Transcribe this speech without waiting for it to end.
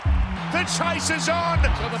The chase is on.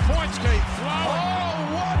 So the points keep flowing.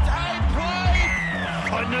 Oh, what a play.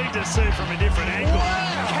 I need to see from a different angle.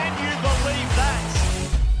 Wow. Can you believe that?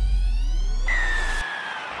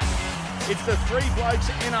 It's the Three Blokes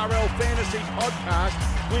NRL Fantasy Podcast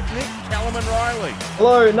with Nick, Callum and Riley.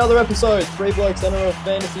 Hello, another episode, Three Blokes NRL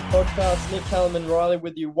Fantasy Podcast. Nick, Callum and Riley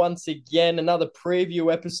with you once again. Another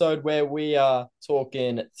preview episode where we are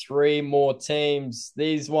talking three more teams.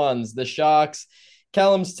 These ones, the Sharks,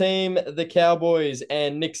 Callum's team, the Cowboys,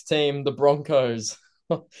 and Nick's team, the Broncos.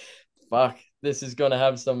 Fuck, this is going to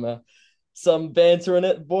have some banter in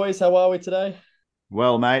it. Boys, how are we today?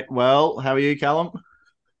 Well, mate. Well, how are you, Callum?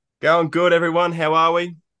 Going good, everyone. How are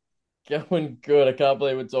we? Going good. I can't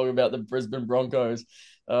believe we're talking about the Brisbane Broncos.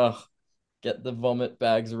 Get the vomit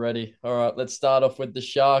bags ready. All right, let's start off with the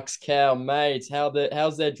Sharks. Cow, mate,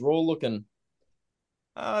 how's their draw looking?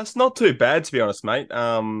 It's not too bad, to be honest, mate.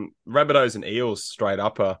 Rabbitohs and Eels straight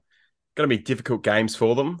up are going to be difficult games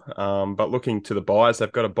for them. But looking to the buys,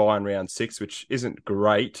 they've got a buy in round 6, which isn't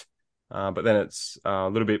great. But then it's a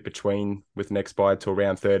little bit between with the next buy till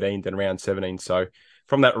round 13, then round 17. So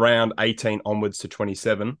from that round 18 onwards to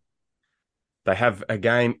 27, they have a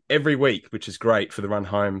game every week, which is great for the run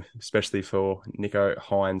home, especially for Nicho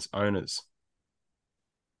Hynes owners.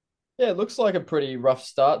 Yeah, it looks like a pretty rough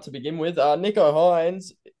start to begin with. Nicho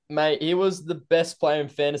Hynes, mate, he was the best player in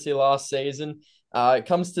fantasy last season. It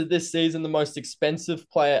comes to this season, the most expensive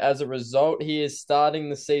player as a result. He is starting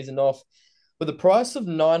the season off with a price of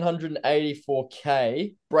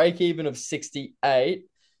 984K, break even of 68.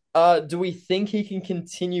 Do we think he can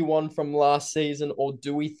continue on from last season, or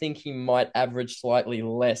do we think he might average slightly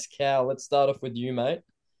less? Cal, let's start off with you, mate.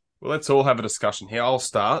 Well, let's all have a discussion here. I'll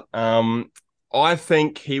start. I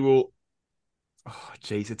think he will... Oh,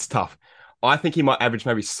 geez, it's tough. I think he might average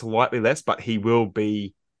maybe slightly less, but he will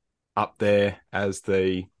be up there as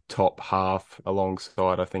the top half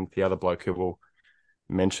alongside, I think, the other bloke who will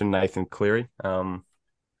mention, Nathan Cleary.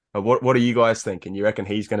 What do you guys think? And you reckon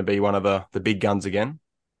he's going to be one of the big guns again?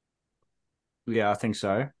 Yeah, I think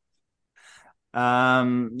so.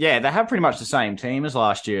 Yeah, they have pretty much the same team as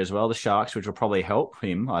last year as well, the Sharks, which will probably help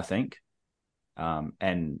him, I think.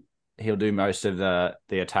 And he'll do most of the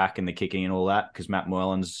attack and the kicking and all that because Matt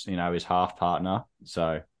Moylan's, his half partner.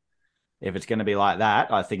 So if it's going to be like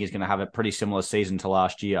that, I think he's going to have a pretty similar season to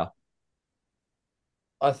last year.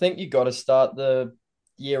 I think you got to start the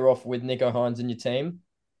year off with Nicho Hynes in your team.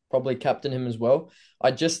 Probably captain him as well. I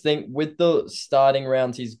just think with the starting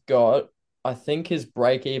rounds he's got, I think his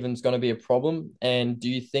break even is going to be a problem. And do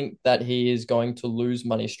you think that he is going to lose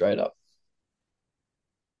money straight up?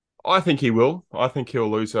 I think he will. I think he'll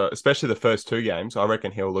lose, especially the first 2 games. I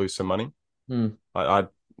reckon he'll lose some money. I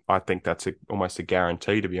think that's almost a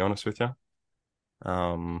guarantee, to be honest with you.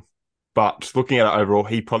 But looking at it overall,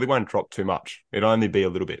 he probably won't drop too much. It'll only be a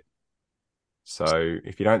little bit. So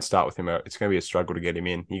if you don't start with him, it's going to be a struggle to get him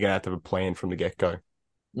in. You're going to have a plan from the get-go.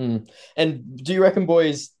 And do you reckon,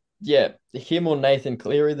 boys, him or Nathan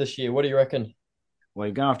Cleary this year? What do you reckon? Well,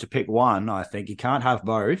 you're going to have to pick one, I think. You can't have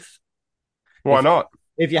both. Why not?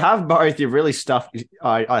 If you have both, you're really stuffed.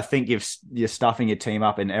 I think you're stuffing your team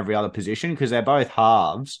up in every other position because they're both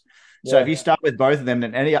halves. So if you start with both of them,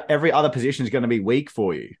 then every other position is going to be weak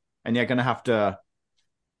for you. And you're going to have to,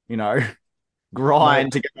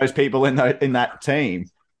 grind to get those people in that team.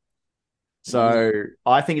 So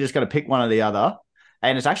I think you just got to pick one or the other.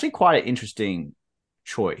 And it's actually quite an interesting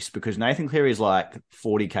choice because Nathan Cleary is like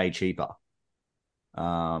 40K cheaper.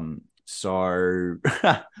 So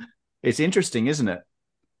it's interesting, isn't it?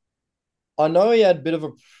 I know he had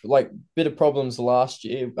a bit of problems last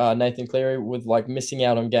year, Nathan Cleary, with missing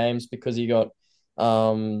out on games because he got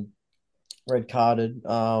red carded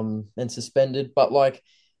and suspended. But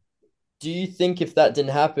do you think if that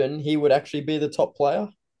didn't happen, he would actually be the top player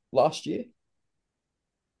last year?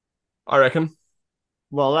 I reckon.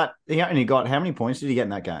 Well, he only got how many points did he get in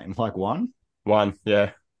that game? Like one? One,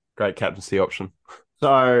 yeah. Great captaincy option.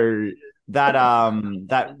 So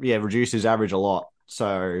that reduced his average a lot.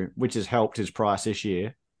 So which has helped his price this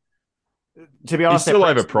year. To be honest, he's still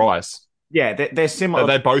overpriced. Yeah, they're similar.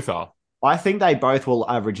 They both are. I think they both will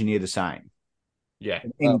average near the same. Yeah.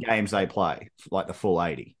 In games they play, like the full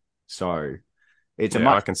 80. So it's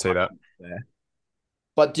I can see that. There.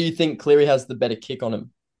 But do you think Cleary has the better kick on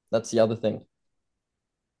him? That's the other thing.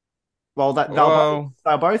 Well,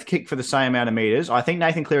 they'll both kick for the same amount of meters. I think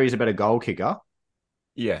Nathan Cleary is a better goal kicker.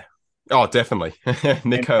 Yeah. Oh, definitely.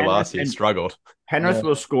 Nicho last year struggled. Penrith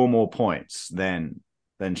will score more points than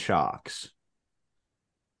Sharks.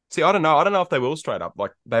 See, I don't know. I don't know if they will straight up.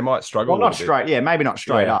 They might struggle. Well, not straight. Yeah, maybe not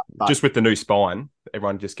straight up. But just with the new spine,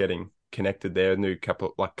 everyone just getting connected there,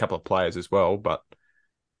 couple of players as well. But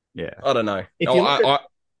Yeah. I don't know. If you look at,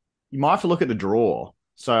 you might have to look at the draw.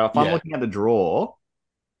 So if I'm looking at the draw,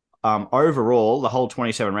 overall, the whole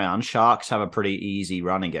 27 rounds, Sharks have a pretty easy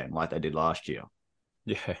run again, like they did last year.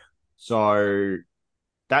 Yeah. So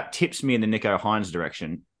that tips me in the Nico Hines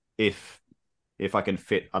direction. If I can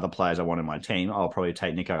fit other players I want in my team, I'll probably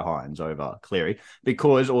take Nico Hines over Cleary,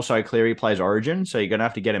 because also Cleary plays Origin, so you're going to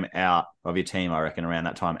have to get him out of your team, I reckon, around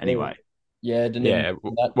that time anyway. Yeah,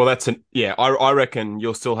 Well, I reckon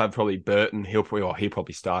you'll still have probably Burton. He'll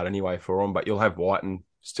probably start anyway for him, but you'll have Whiten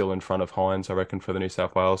still in front of Hines, I reckon, for the New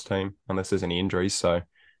South Wales team, unless there's any injuries. So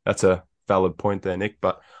that's a valid point there, Nick.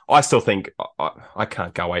 But I still think I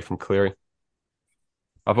can't go away from Cleary.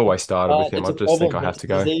 I've always started with him. I just think I have to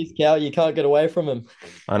go. Disease, Cal. You can't get away from him.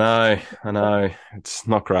 I know. It's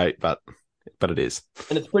not great, but it is.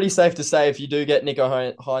 And it's pretty safe to say if you do get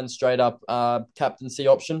Nico Hines straight up captaincy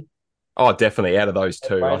option. Oh, definitely. Out of those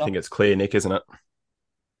two, I think it's clear, Nick, isn't it?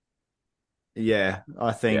 Yeah,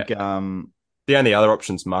 I think the only other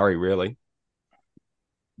option's Murray, really.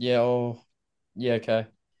 Yeah, okay.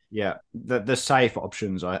 Yeah, the safe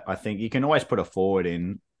options, I think you can always put a forward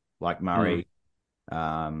in like Murray.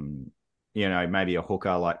 Maybe a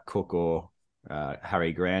hooker like Cook or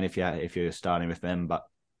Harry Grant if you're starting with them. But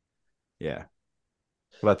yeah.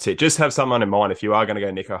 Well, that's it. Just have someone in mind if you are going to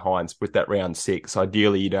go Nico Hines with that round 6.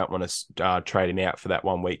 Ideally, you don't want to trade him out for that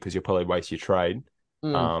 1 week because you'll probably waste your trade.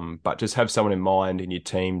 But just have someone in mind in your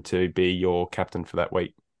team to be your captain for that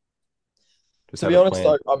week. To be honest,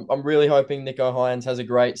 though, I'm really hoping Nico Hines has a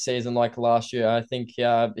great season like last year. I think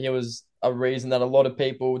he was a reason that a lot of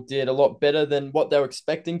people did a lot better than what they were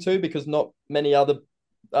expecting to, because not many other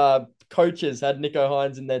coaches had Nico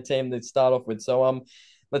Hines in their team to start off with. So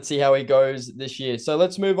let's see how he goes this year. So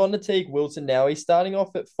let's move on to Teague Wilton now. He's starting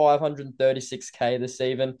off at 536K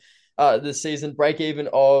this season, break even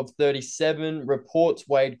of 37. Reports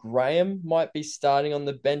Wade Graham might be starting on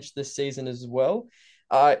the bench this season as well.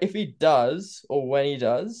 If he does, or when he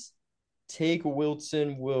does, Teague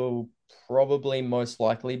Wilton will probably most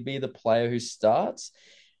likely be the player who starts.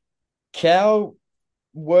 Cal,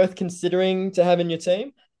 worth considering to have in your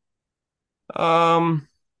team?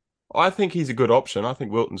 I think he's a good option. I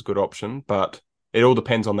think Wilton's a good option, but it all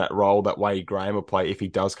depends on that role that Wade Graham will play if he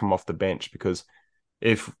does come off the bench, because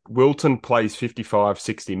if Wilton plays 55,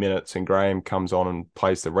 60 minutes and Graham comes on and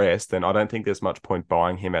plays the rest, then I don't think there's much point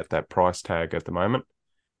buying him at that price tag at the moment.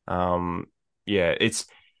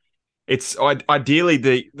 It's ideally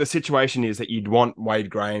the situation is that you'd want Wade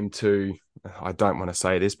Graham to, I don't want to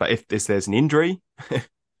say this, but if there's an injury,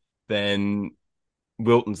 then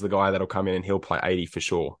Wilton's the guy that'll come in and he'll play 80 for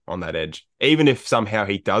sure on that edge. Even if somehow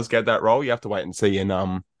he does get that role, you have to wait and see in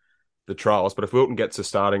the trials. But if Wilton gets a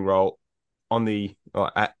starting role on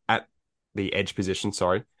at the edge position,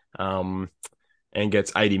 and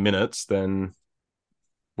gets 80 minutes, then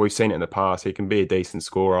we've seen it in the past. He can be a decent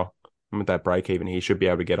scorer. And with that break even, he should be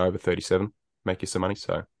able to get over 37, make you some money.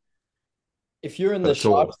 So, if you're in the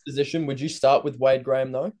Sharks position, would you start with Wade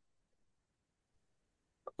Graham though?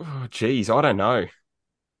 Oh, geez, I don't know.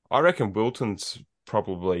 I reckon Wilton's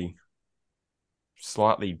probably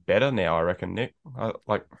slightly better now. I reckon, Nick. If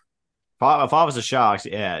I was the Sharks,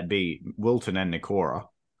 it'd be Wilton and Nikora.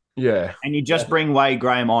 Yeah, and you just bring Wade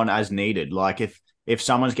Graham on as needed. Like if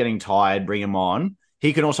someone's getting tired, bring him on.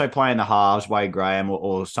 He can also play in the halves, Wade Graham,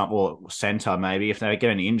 or centre maybe. If they get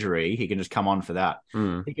an injury, he can just come on for that.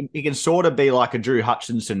 He can sort of be like a Drew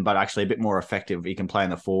Hutchinson, but actually a bit more effective. He can play in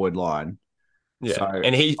the forward line. Yeah, so,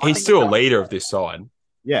 and he's still a leader of this side.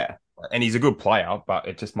 Yeah, and he's a good player, but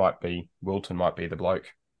it just might be Wilton might be the bloke.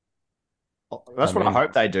 That's what I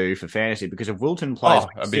hope they do for fantasy, because if Wilton plays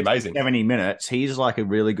that'd be amazing. 70 minutes, he's like a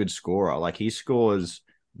really good scorer. Like he scores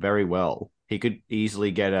very well. He could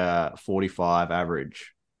easily get a 45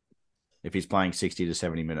 average if he's playing 60 to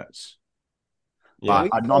 70 minutes. Yeah,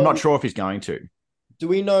 but I'm not sure if he's going to. Do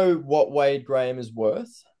we know what Wade Graham is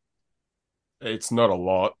worth? It's not a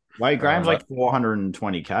lot. Wade Graham's like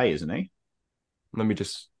 420K, isn't he? Let me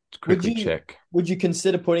just quickly check. Would you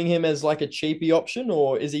consider putting him as like a cheapy option,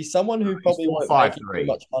 or is he someone who probably won't make too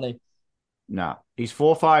much money? No, he's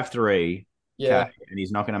 453. Yeah, and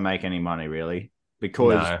he's not going to make any money really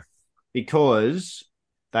because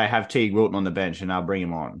they have Teague Wilton on the bench and they'll bring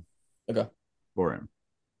him on. Okay, for him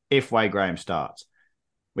if Wade Graham starts.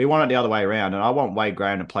 We want it the other way around, and I want Wade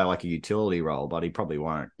Graham to play like a utility role, but he probably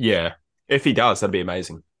won't. Yeah, if he does, that'd be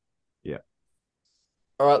amazing. Yeah.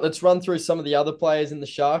 All right, let's run through some of the other players in the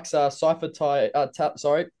Sharks. Talakai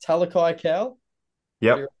Cal.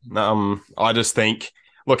 Yep. I just think,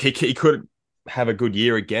 look, he could have a good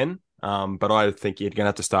year again. But I think you're going to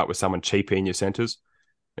have to start with someone cheaper in your centres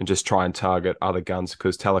and just try and target other guns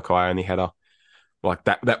because Talakai only had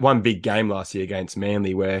that one big game last year against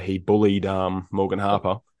Manly where he bullied Morgan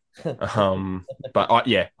Harper. I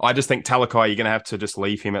just think Talakai, you're going to have to just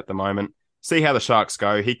leave him at the moment. See how the Sharks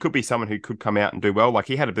go. He could be someone who could come out and do well. Like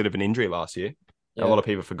he had a bit of an injury last year. Yeah. A lot of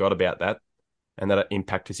people forgot about that, and that it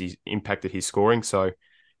impacted his scoring. So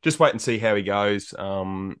just wait and see how he goes.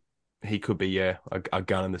 He could be a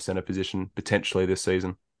gun in the centre position potentially this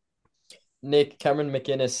season. Nick, Cameron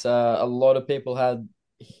McInnes, a lot of people had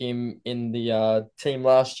him in the team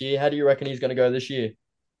last year. How do you reckon he's going to go this year?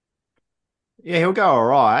 Yeah, he'll go all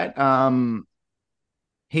right.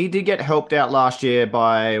 He did get helped out last year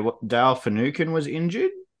by Dale Finucane was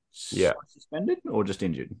injured. Yeah. Suspended or just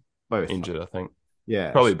injured? Both. Injured, I think.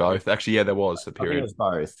 Yeah. Probably both. Actually, yeah, there was a period. I think it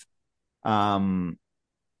was both.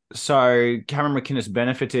 So Cameron McInnes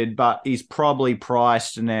benefited, but he's probably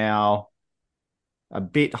priced now a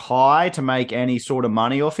bit high to make any sort of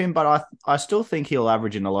money off him, but I still think he'll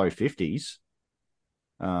average in the low 50s.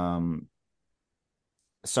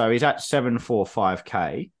 So he's at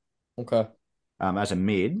 745K. Okay. As a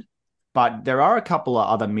mid, but there are a couple of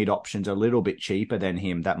other mid options a little bit cheaper than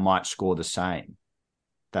him that might score the same.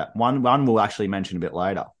 That one we'll actually mention a bit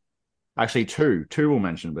later. Actually, two we'll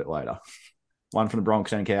mention a bit later. One from the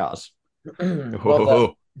Broncos and Cows.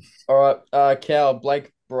 All right, Cow,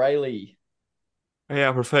 Blake Brayley. Yeah,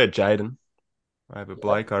 I prefer Jaden over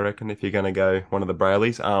Blake. I reckon if you're going to go one of the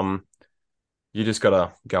Brayleys, you just got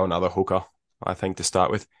to go another hooker. I think to start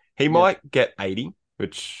with, he might get 80.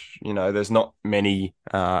 Which, there's not many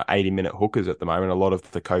 80-minute hookers at the moment. A lot of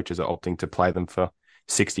the coaches are opting to play them for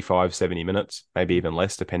 65, 70 minutes, maybe even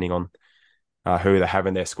less, depending on who they have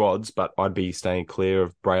in their squads. But I'd be staying clear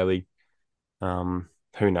of Brayley. Who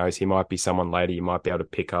knows? He might be someone later you might be able to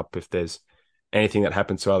pick up if there's anything that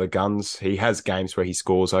happens to other guns. He has games where he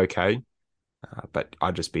scores okay, but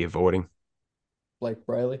I'd just be avoiding. Blake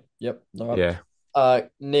Brayley. Yep. All right. Yeah.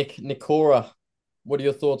 Nick Nikora. What are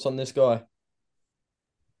your thoughts on this guy?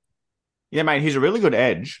 Yeah, mate, he's a really good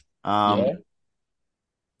edge.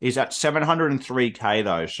 He's at 703K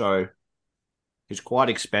though, so he's quite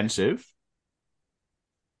expensive.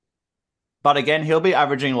 But again, he'll be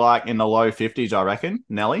averaging like in the low 50s, I reckon.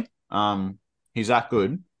 Nelly, he's that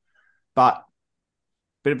good, but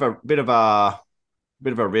bit of a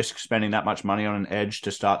risk spending that much money on an edge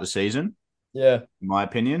to start the season. Yeah, in my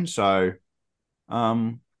opinion. So,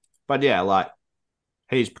 but yeah, like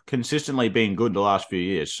he's consistently been good the last few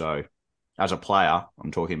years. So. As a player, I'm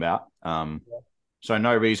talking about. So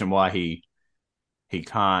no reason why he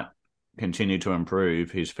can't continue to improve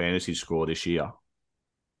his fantasy score this year.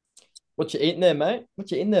 What you eating there, mate? What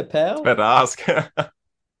you in there, pal? Better ask.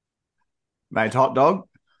 Mate, hot dog?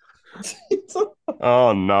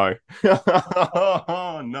 Oh, no.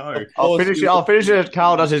 Oh, no. I'll finish it as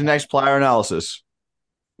Carl does his next player analysis.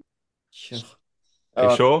 Sure.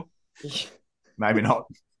 Are you sure? Maybe not.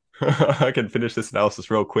 I can finish this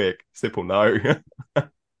analysis real quick. Simple no.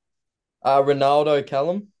 Ronaldo,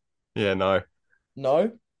 Callum? Yeah, no.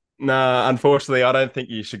 No? Nah, unfortunately, I don't think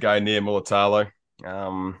you should go near Mulatalo.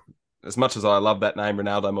 As much as I love that name,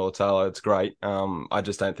 Ronaldo Mulatalo, it's great. I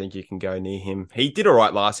just don't think you can go near him. He did all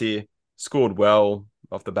right last year, scored well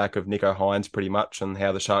off the back of Nico Hines pretty much and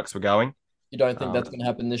how the Sharks were going. You don't think that's going to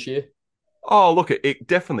happen this year? Oh, look, it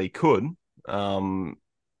definitely could.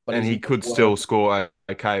 But he could still score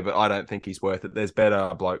okay, but I don't think he's worth it. There's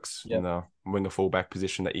better blokes in the winger fullback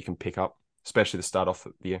position that you can pick up, especially to start off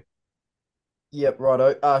the year. Yep,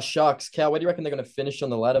 righto. Sharks, Cal, where do you reckon they're going to finish on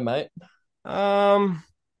the ladder, mate?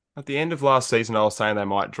 At the end of last season, I was saying they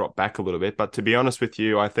might drop back a little bit, but to be honest with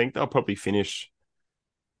you, I think they'll probably finish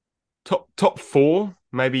top four,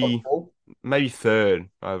 maybe third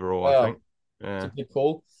overall. Wow. I think. Yeah, it's a good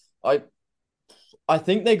call. I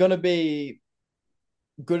think they're going to be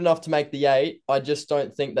good enough to make the 8. I just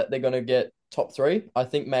don't think that they're going to get top 3. I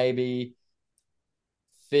think maybe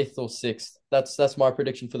 5th or 6th. That's my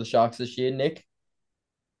prediction for the Sharks this year, Nick.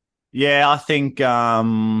 Yeah, I think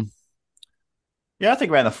around the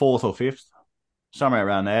 4th or 5th, somewhere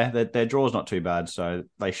around there. Their draw's not too bad, so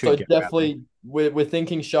they should. So definitely, we're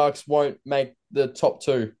thinking Sharks won't make the top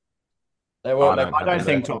 2. They won't. I don't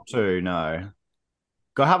think top 2. No,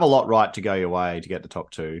 got to have a lot right to go your way to get the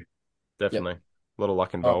top 2. Definitely. Yep. A lot of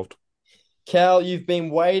luck involved. Cal, you've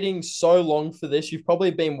been waiting so long for this. You've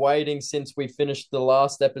probably been waiting since we finished the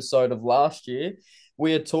last episode of last year.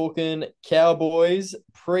 We are talking Cowboys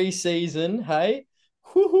preseason. Hey,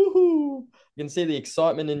 you can see the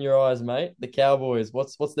excitement in your eyes, mate. The Cowboys.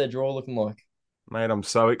 What's their draw looking like? Mate, I'm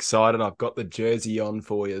so excited. I've got the jersey on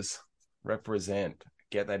for yous. Represent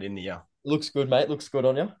get that in the Looks good, mate. Looks good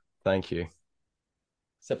on you. Thank you.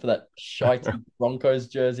 Except for that shitey Broncos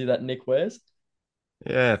jersey that Nick wears.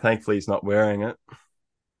 Yeah, thankfully he's not wearing it.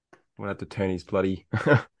 We'll have to turn his bloody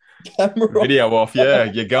Camera video off. Yeah,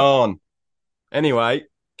 you're gone. Anyway,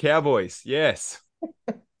 Cowboys, yes.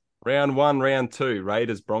 Round 1, round 2,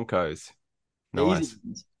 Raiders, Broncos. Nice.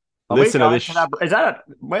 Easy. Listen to this.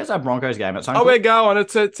 Where's that Broncos game at Suncorp? Oh, we're going.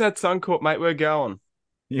 It's at Suncorp, mate. We're going.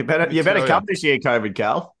 You better come this year, COVID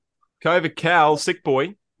Cal. COVID Cal, sick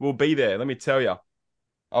boy, will be there. Let me tell you.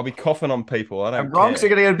 I'll be coughing on people. I don't And Bronx care.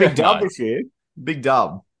 are going to get a big dub this year. Big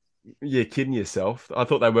dub. You're kidding yourself. I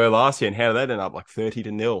thought they were last year, and how did that end up? Like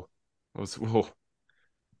 30-0. Go the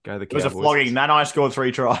Cowboys. It was a flogging. Nanai scored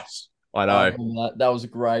 3 tries. I know. That was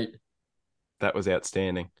great. That was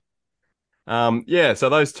outstanding. So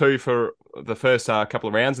those two for the first couple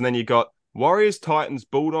of rounds, and then you got Warriors, Titans,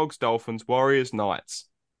 Bulldogs, Dolphins, Warriors, Knights.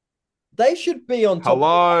 They should be on top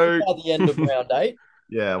Hello. by the end of round 8.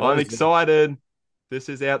 Yeah, I'm excited. This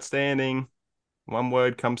is outstanding. One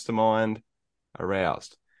word comes to mind: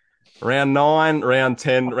 aroused. Round 9, round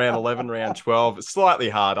 10, round 11, round 12. It's slightly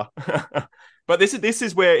harder, but this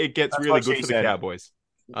is where it gets really good for the Cowboys.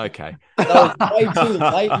 Okay, that was way too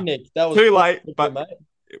late, Nick. That was too late, but mate.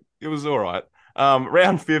 It was all right.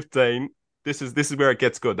 Round 15. This is where it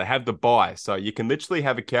gets good. They have the bye, so you can literally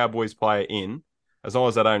have a Cowboys player in, as long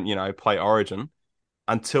as they don't, play Origin,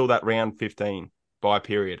 until that round 15 bye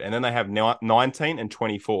period, and then they have 19 and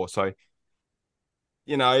 24. So,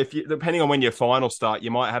 if you depending on when your finals start,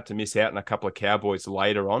 you might have to miss out on a couple of Cowboys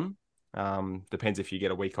later on. Depends if you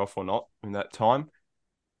get a week off or not in that time.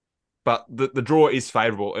 But the draw is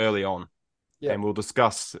favourable early on. Yeah. And we'll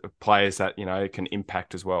discuss players that, can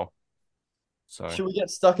impact as well. So should we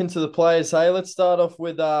get stuck into the players? Hey, let's start off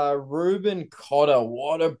with Reuben Cotter.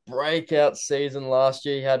 What a breakout season last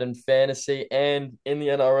year he had in fantasy and in the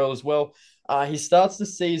NRL as well. He starts the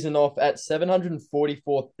season off at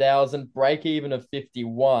 744,000, break even of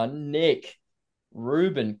 51. Nick,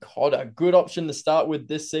 Reuben Cotter, good option to start with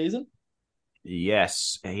this season?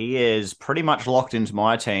 Yes, he is pretty much locked into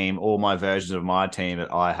my team, all my versions of my team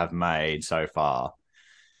that I have made so far.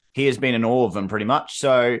 He has been in all of them pretty much.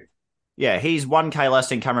 So, yeah, he's 1K less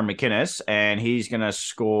than Cameron McInnes, and he's going to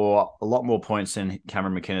score a lot more points than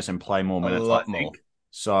Cameron McInnes and play more minutes, I think. More.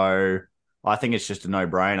 So, I think it's just a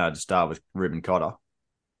no-brainer to start with Reuben Cotter.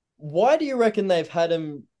 Why do you reckon they've had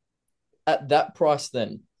him at that price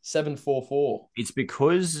then, 744? It's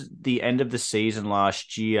because the end of the season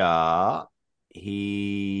last year,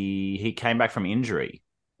 he came back from injury.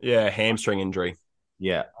 Yeah, hamstring injury.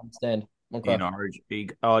 Yeah. I understand. Okay. He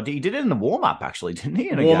did it in the warm-up, actually, didn't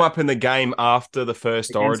he? Warm-up in the game after the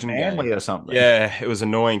first Origin game. Or something. Yeah, it was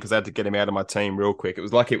annoying because I had to get him out of my team real quick. It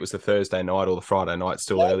was like it was the Thursday night or the Friday night,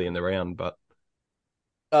 still early in the round. But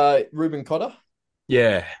Reuben Cotter?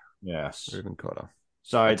 Yeah. Yes. Reuben Cotter.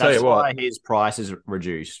 So that's why his price is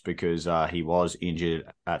reduced, because he was injured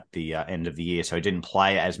at the end of the year, so he didn't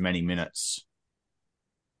play as many minutes.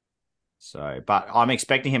 So, but I'm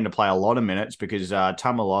expecting him to play a lot of minutes because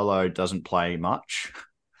Tamalolo doesn't play much.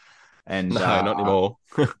 And no, not anymore.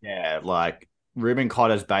 Yeah, like Reuben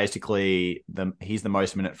Cotter's basically he's the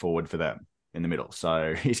most minute forward for them in the middle.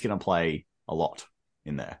 So he's going to play a lot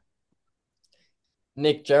in there.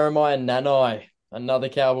 Nick, Jeremiah Nanai, another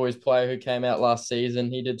Cowboys player who came out last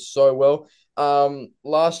season. He did so well.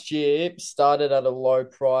 Last year, started at a low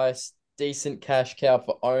price, decent cash cow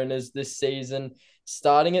for owners this season.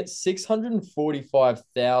 Starting at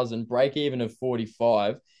 645,000, break even of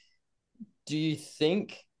 45. Do you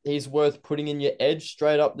think he's worth putting in your edge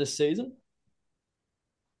straight up this season?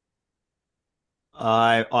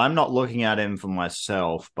 I'm not looking at him for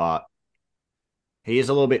myself, but he is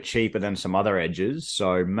a little bit cheaper than some other edges.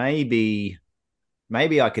 So maybe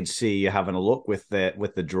I could see you having a look with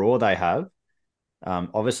the draw they have.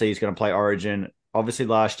 Obviously, he's going to play Origin. Obviously,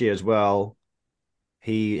 last year as well,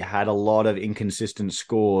 he had a lot of inconsistent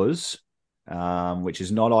scores, which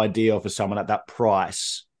is not ideal for someone at that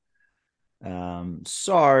price.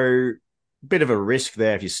 So bit of a risk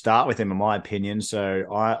there if you start with him, in my opinion.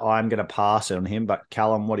 So I'm going to pass on him. But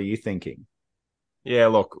Callum, what are you thinking? Yeah,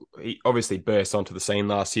 look, he obviously burst onto the scene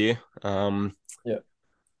last year. Yeah.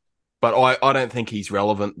 But I don't think he's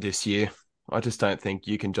relevant this year. I just don't think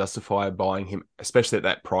you can justify buying him, especially at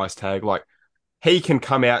that price tag. Like, he can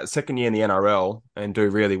come out second year in the NRL and do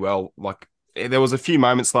really well. Like, there was a few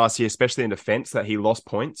moments last year, especially in defense, that he lost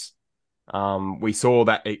points. We saw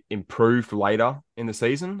that it improved later in the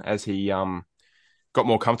season as he got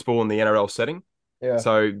more comfortable in the NRL setting. Yeah.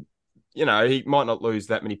 So, he might not lose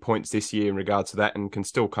that many points this year in regards to that, and can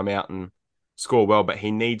still come out and score well, but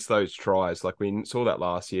he needs those tries. Like we saw that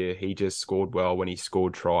last year. He just scored well when he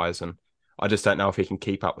scored tries, and I just don't know if he can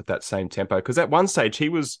keep up with that same tempo. Because at one stage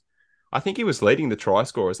I think he was leading the try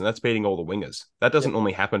scorers, and that's beating all the wingers. That doesn't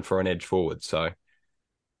normally happen for an edge forward. So,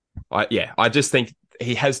 I just think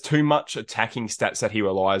he has too much attacking stats that he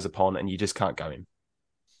relies upon, and you just can't go him.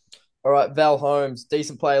 All right, Val Holmes,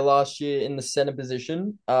 decent player last year in the center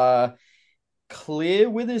position. Clear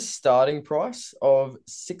with his starting price of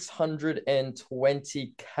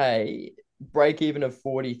 620K, break even of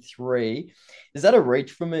 43. Is that a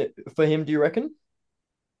reach for him, do you reckon?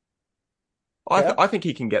 I think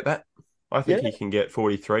he can get that. I think he can get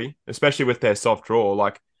 43, especially with their soft draw.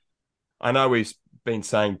 Like, I know we've been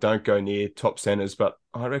saying don't go near top centers, but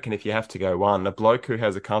I reckon if you have to go one, a bloke who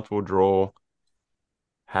has a comfortable draw,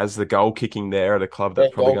 has the goal kicking there at a club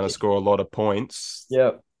that's probably going to score a lot of points.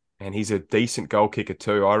 Yeah. And he's a decent goal kicker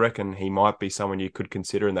too. I reckon he might be someone you could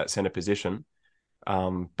consider in that center position.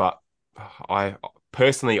 But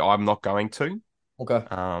I'm not going to. Okay.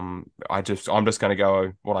 I'm just going to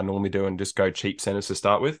go what I normally do and just go cheap centers to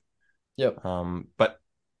start with. Yep. But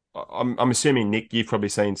I'm assuming, Nick, you've probably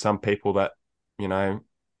seen some people that,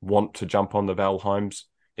 want to jump on the Val Holmes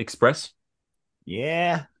Express.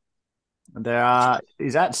 Yeah.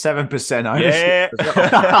 Is that 7% ownership?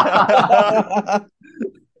 Yeah.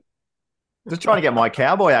 Just trying to get my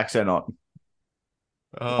cowboy accent on.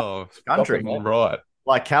 Oh, country. Right.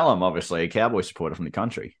 Like Callum, obviously, a cowboy supporter from the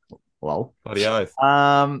country. Lol. Bloody oath.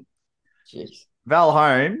 Jeez. Val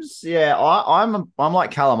Holmes, yeah, I'm like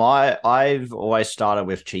Callum. I've always started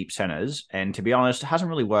with cheap centers, and to be honest, it hasn't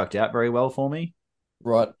really worked out very well for me.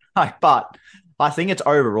 Right. But I think it's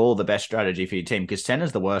overall the best strategy for your team because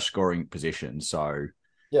center's the worst scoring position. So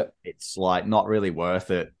yeah, it's like not really worth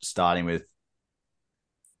it starting with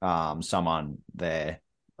someone there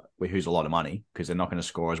who's a lot of money because they're not going to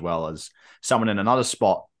score as well as someone in another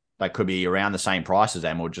spot that could be around the same price as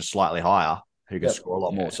them or just slightly higher who can score a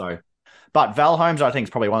lot more. So, but Val Holmes, I think, is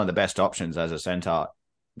probably one of the best options as a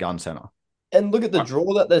gun center. And look at the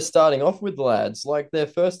draw that they're starting off with, lads. Like their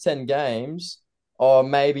first 10 games are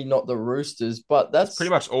maybe not the Roosters, but that's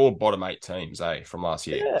pretty much all bottom 8 teams, from last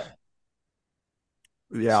year.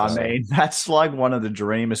 Yeah, so, I mean, that's like one of the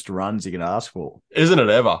dreamiest runs you can ask for. Isn't it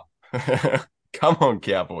ever? Come on,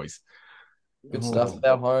 Cowboys. Good stuff,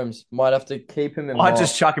 Val Holmes. Might have to keep him in mind. I'd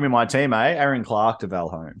just chuck him in my team, eh? Aaron Clark to Val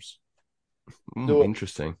Holmes.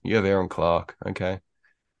 Interesting. You have Aaron Clark. Okay.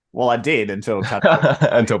 Well, I did until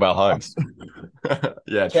until Val Holmes.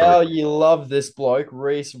 Yeah, Cal, you love this bloke,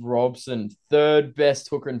 Reece Robson, third best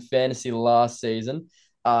hooker in fantasy last season.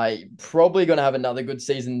 Probably going to have another good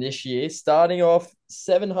season this year. Starting off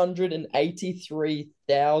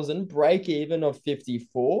 783,000, break even of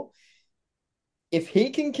 54. If he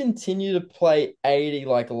can continue to play 80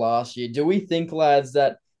 like last year, do we think, lads,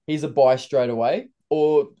 that he's a buy straight away?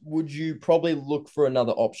 Or would you probably look for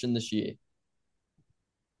another option this year?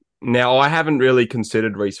 Now, I haven't really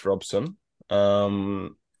considered Reece Robson.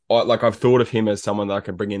 I've thought of him as someone that I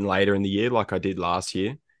could bring in later in the year, like I did last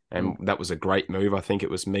year. And that was a great move. I think it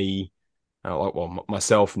was me,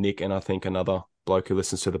 myself, Nick, and I think another bloke who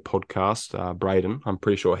listens to the podcast, Braden. I'm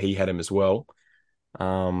pretty sure he had him as well.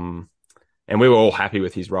 And we were all happy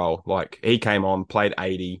with his role. Like, he came on, played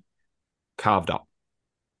 80, carved up.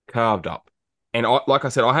 And like I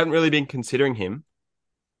said, I hadn't really been considering him.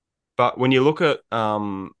 But when you look at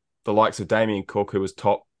the likes of Damien Cook, who was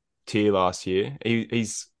top tier last year,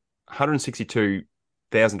 he's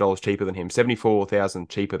 $162,000 cheaper than him, $74,000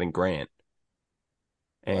 cheaper than Grant.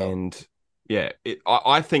 And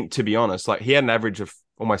I think, to be honest, like he had an average of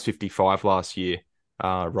almost 55 last year,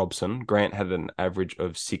 Robson. Grant had an average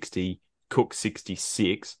of 60, Cook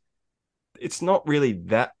 66. It's not really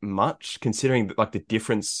that much considering like the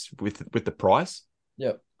difference with the price.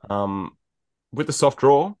 Yep. With the soft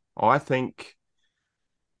draw, I think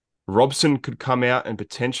Robson could come out and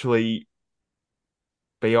potentially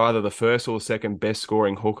be either the first or the second best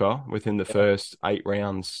scoring hooker within the first 9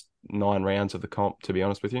 rounds of the comp, to be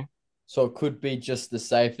honest with you. So it could be just the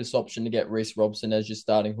safest option to get Reece Robson as your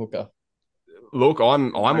starting hooker. Look,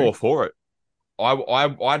 I'm all for it.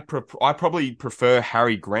 I probably prefer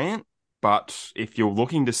Harry Grant, but if you're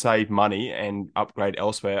looking to save money and upgrade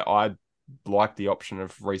elsewhere, I'd like the option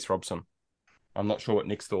of Reece Robson. I'm not sure what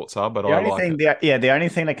Nick's thoughts are, but I like it. The only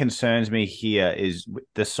thing that concerns me here is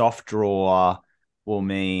the soft draw will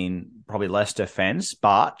mean probably less defense,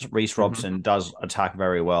 but Reece Robson does attack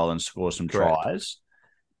very well and score some tries.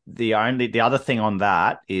 The other thing on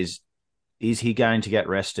that is he going to get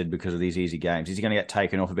rested because of these easy games? Is he going to get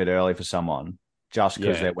taken off a bit early for someone just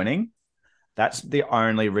because they're winning? That's the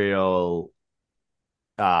only real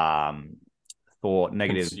thought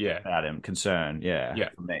negative Yeah. about him. Concern, Yeah.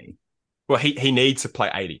 for me. Well, he needs to play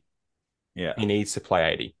 80. Yeah. He needs to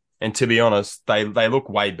play 80. And to be honest, they look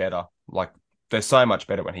way better. Like, they're so much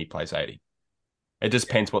better when he plays 80. It just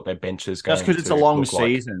depends what their bench is going Just to because it's a long look like.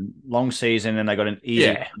 season, and they got an easy.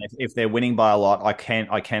 Yeah. If they're winning by a lot, I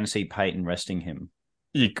can see Peyton resting him.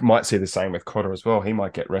 You might see the same with Cotter as well. He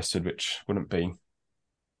might get rested, which wouldn't be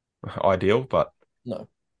ideal, but No.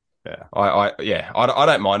 yeah, I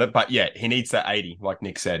don't mind it, but yeah, he needs that 80, like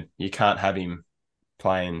Nick said. You can't have him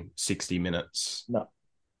playing 60 minutes. No.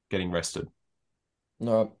 Getting rested.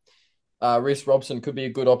 No. Reece Robson could be a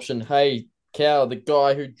good option. Hey, Cow, the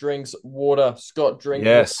guy who drinks water, Scott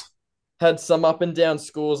Drinkwater, Yes. had some up and down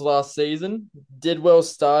scores last season. Did well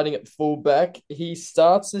starting at fullback. He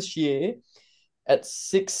starts this year at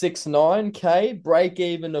 669K, break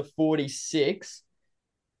even of 46.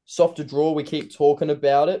 Softer draw, we keep talking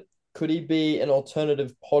about it. Could he be an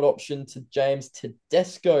alternative pod option to James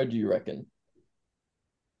Tedesco, do you reckon?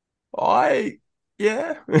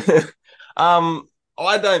 Yeah.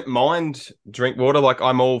 I don't mind Drinkwater. Like,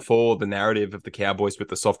 I'm all for the narrative of the Cowboys with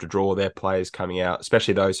the softer draw, their players coming out,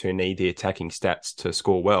 especially those who need the attacking stats to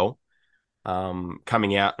score well,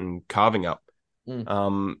 coming out and carving up.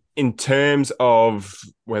 In terms of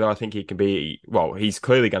whether I think he can be, well, he's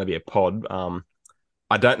clearly going to be a pod.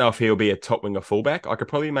 I don't know if he'll be a top winger fullback. I could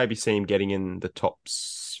probably maybe see him getting in the top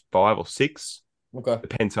 5 or 6. Okay.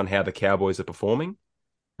 Depends on how the Cowboys are performing.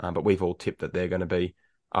 But we've all tipped that they're going to be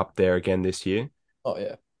up there again this year. Oh,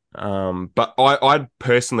 yeah. But I'd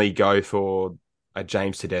personally go for a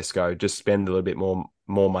James Tedesco. Just spend a little bit more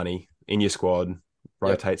money in your squad,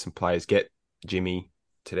 rotate some players, get Jimmy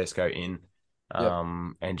Tedesco in,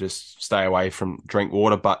 and just stay away from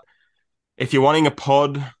Drinkwater. But if you're wanting a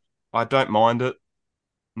pod, I don't mind it.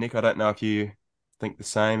 Nick, I don't know if you think the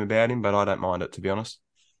same about him, but I don't mind it, to be honest.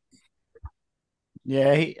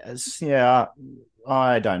 Yeah,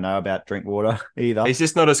 I don't know about Drinkwater either. He's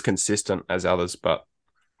just not as consistent as others, but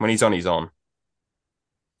when he's on, he's on.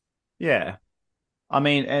 Yeah. I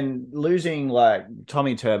mean, and losing like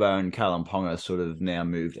Tommy Turbo and Callum Ponga sort of now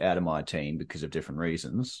moved out of my team because of different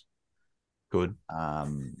reasons. Good.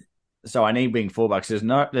 So I need wing fullbacks. There's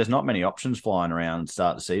not many options flying around to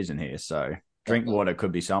start the season here. So Drinkwater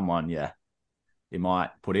could be someone, you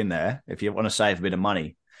might put in there if you want to save a bit of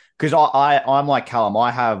money. Because I'm like Callum.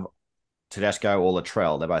 I have Tedesco or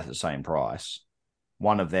Latrell. They're both at the same price.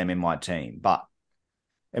 One of them in my team. But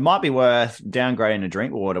it might be worth downgrading a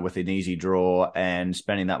Drinkwater with an easy draw and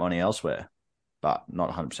spending that money elsewhere. But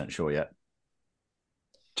not 100% sure yet.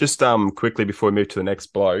 Just quickly before we move to the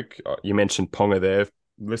next bloke, you mentioned Ponga there.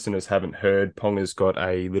 Listeners haven't heard, Ponga's got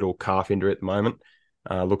a little calf injury at the moment.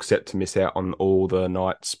 Looks set to miss out on all the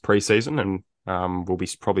Knights pre-season and will be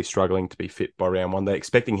probably struggling to be fit by round 1. They're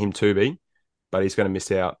expecting him to be, but he's going to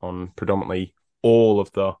miss out on predominantly all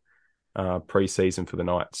of the pre-season for the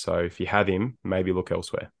Knights. So if you have him, maybe look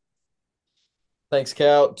elsewhere. Thanks,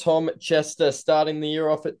 Cal. Tom Chester starting the year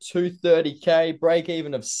off at 230K, break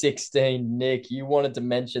even of 16. Nick, you wanted to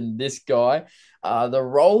mention this guy. The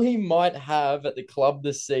role he might have at the club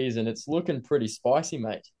this season, it's looking pretty spicy,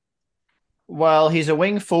 mate. Well, he's a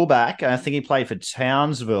wing fullback. I think he played for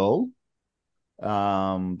Townsville,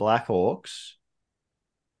 Blackhawks.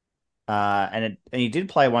 And he did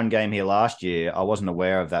play one game here last year. I wasn't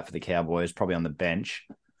aware of that for the Cowboys, probably on the bench.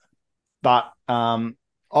 But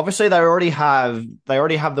obviously they already have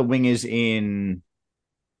the wingers in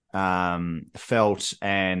Felt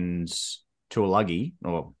and Tuolagi.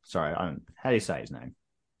 Or sorry, how do you say his name?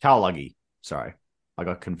 Tuolagi. Sorry, I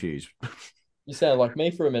got confused. You sound like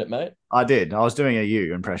me for a minute, mate. I did. I was doing a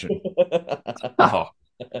you impression. Oh.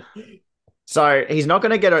 So he's not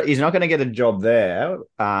going to get a job there.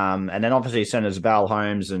 And then obviously centers Val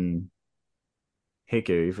Holmes and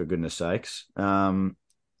Hiku, for goodness sakes. But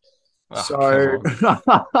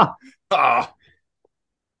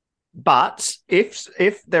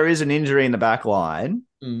if there is an injury in the back line,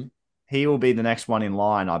 he will be the next one in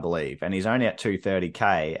line, I believe. And he's only at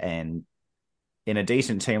 230K. And in a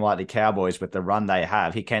decent team like the Cowboys, with the run they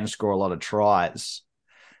have, he can score a lot of tries.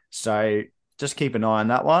 So just keep an eye on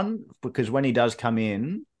that one, because when he does come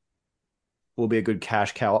in, will be a good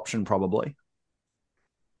cash cow option probably.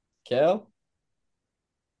 Cal?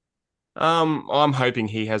 I'm hoping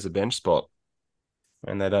he has a bench spot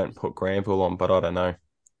and they don't put Granville on, but I don't know.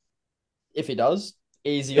 If he does,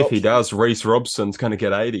 easy If option. he does, Reece Robson's going to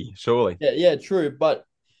get 80, surely. Yeah, true. But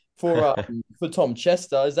for Tom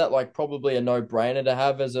Chester, is that like probably a no-brainer to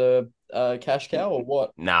have as a cash cow or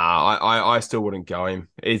what? Nah, I still wouldn't go him.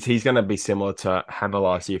 He's going to be similar to Hammer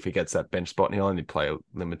last year if he gets that bench spot, and he'll only play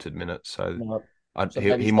limited minutes. So So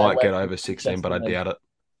maybe He stay might away get from over 16, but Manchester I then. doubt it.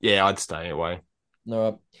 Yeah, I'd stay away. All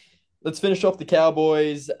right. Let's finish off the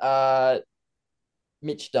Cowboys.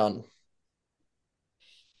 Mitch Dunn.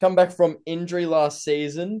 Come back from injury last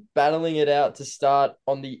season, battling it out to start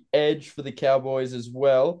on the edge for the Cowboys as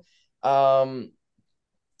well.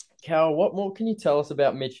 Cal, what more can you tell us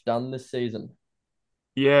about Mitch Dunn this season?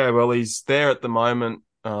 Yeah, well, he's there at the moment,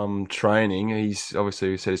 training. He's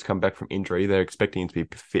obviously said he's come back from injury. They're expecting him to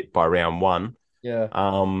be fit by round one. Yeah.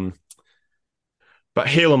 But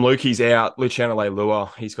Helam Lukey's out. Luciano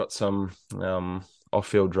Leilua, he's got some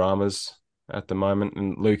off-field dramas at the moment.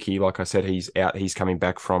 And Lukey, like I said, he's out. He's coming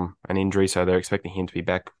back from an injury, so they're expecting him to be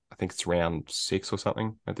back. I think it's round 6 or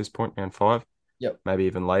something at this point, round 5. Yep. Maybe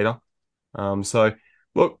even later. So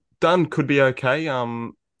look, Dunn could be okay.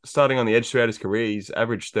 Starting on the edge throughout his career, he's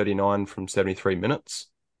averaged 39 from 73 minutes.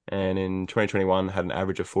 And in 2021, had an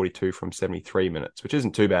average of 42 from 73 minutes, which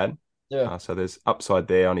isn't too bad. Yeah. So there's upside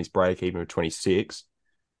there on his break, even with 26.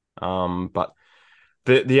 But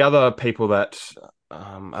the other people that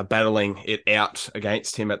are battling it out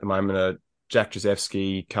against him at the moment are Jack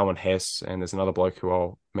Jezewski, Cohen Hess, and there's another bloke who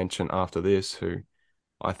I'll mention after this who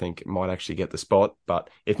I think might actually get the spot. But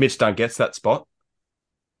if Mitch Dunn gets that spot,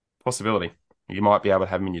 possibility. You might be able to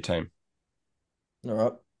have him in your team. All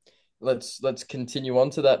right. Let's continue on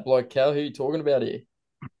to that bloke, Cal. Who are you talking about here?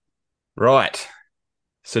 Right.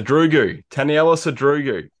 Sadrugu, Taniela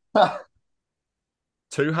Sadrugu.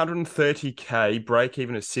 230k, break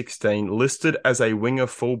even at 16, listed as a winger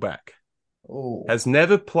fullback. Oh. Has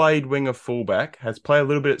never played winger fullback, has played a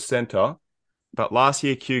little bit at centre, but last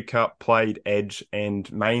year Q Cup played edge and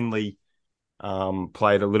mainly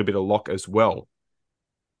played a little bit of lock as well.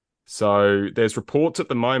 So there's reports at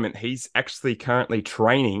the moment he's actually currently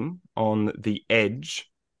training on the edge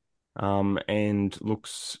and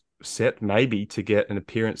looks set maybe to get an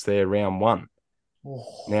appearance there round 1. Oh.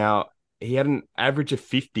 Now, he had an average of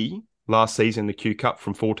 50 last season in the Q Cup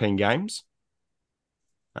from 14 games.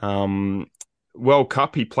 World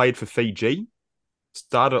Cup, he played for Fiji,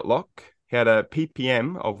 started at lock, he had a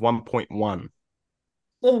PPM of 1.1.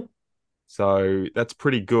 Oh. So that's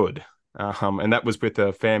pretty good. And that was with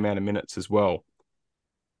a fair amount of minutes as well.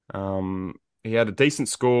 He had a decent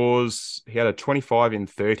scores. He had a 25 in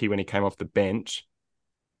 30 when he came off the bench.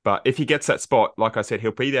 But if he gets that spot, like I said,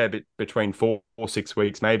 he'll be there between 4 or 6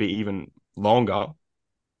 weeks, maybe even longer.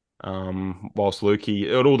 Whilst Lukey,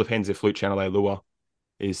 it all depends if Luciano Leilua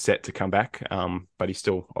is set to come back. But he's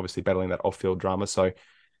still obviously battling that off-field drama. So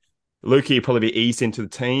Lukey will probably be eased into the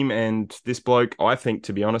team. And this bloke, I think,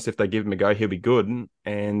 to be honest, if they give him a go, he'll be good.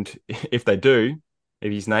 And if they do,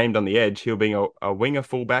 if he's named on the edge, he'll be a winger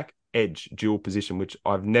fullback edge dual position, which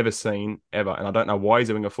I've never seen ever. And I don't know why he's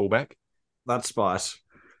a winger fullback. That's spice.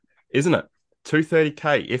 Isn't it?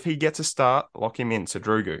 230k. If he gets a start, lock him in,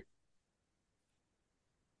 Sadrugu.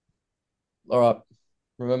 All right.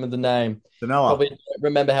 Remember the name. Danella. Probably don't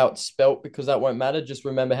remember how it's spelt because that won't matter. Just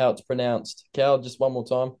remember how it's pronounced. Cal, just one more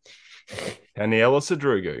time. Daniela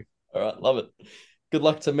Sadrugu. All right. Love it. Good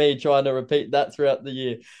luck to me trying to repeat that throughout the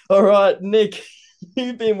year. All right, Nick.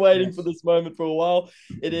 You've been waiting for this moment for a while.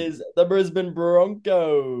 It is the Brisbane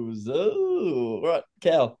Broncos. Oh, all right,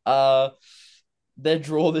 Cal. Their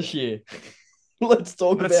draw this year. Let's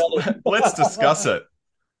talk about it. Let's discuss it.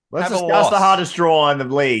 Let's Have a discuss the loss. hardest draw in the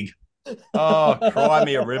league. Oh, cry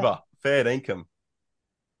me a river. Fair income.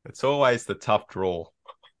 It's always the tough draw.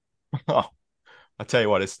 I tell you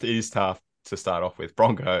what, it is tough to start off with.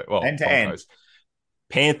 End to Broncos. End.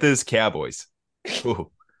 Panthers, Cowboys.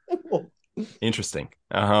 Ooh. Interesting.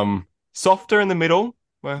 Softer in the middle.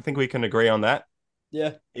 Well, I think we can agree on that.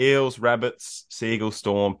 Yeah. Eels, Rabbits, Seagulls,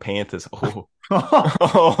 Storm, Panthers. Oh.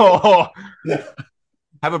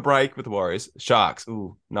 Have a break with the Warriors. Sharks.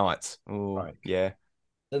 Ooh, Knights. Ooh, right. Yeah.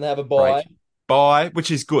 Then they have a bye. Bye, which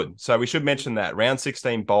is good. So we should mention that. Round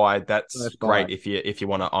 16 bye. That's great bye. if you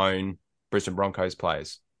want to own Brisbane Broncos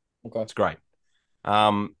players. Okay. It's great.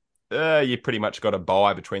 You pretty much got a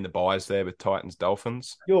bye between the byes there with Titans,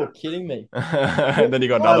 Dolphins. You're kidding me. And then you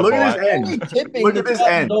got another look bye. at this end. Only tipping Look the at this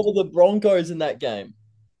Titans end. over the Broncos in that game.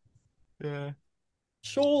 Yeah.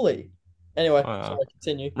 Surely. Anyway, Wow. sorry,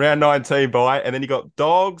 continue. Round 19 bye. And then you got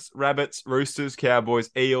Dogs, Rabbits, Roosters, Cowboys,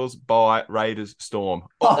 Eels, bye, Raiders, Storm.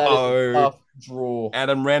 That is a tough draw.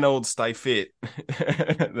 Adam Reynolds, stay fit.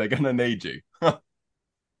 They're going to need you. Do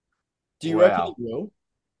you Wow. reckon he will?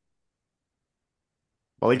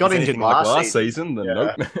 Well, he If got it's injured anything like last season. then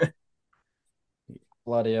Yeah. nope.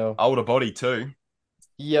 Bloody hell. Older body too.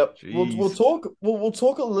 Yep. We'll Jeez. talk we'll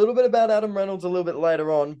talk a little bit about Adam Reynolds a little bit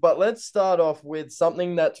later on, but let's start off with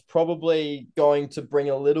something that's probably going to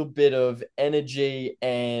bring a little bit of energy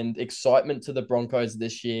and excitement to the Broncos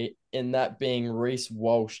this year, in that being Reece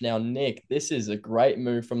Walsh. Now, Nick, this is a great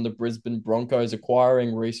move from the Brisbane Broncos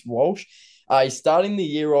acquiring Reece Walsh. He's starting the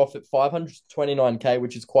year off at 529K,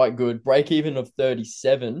 which is quite good. Break even of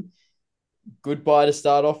 37. Good buy to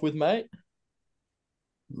start off with, mate.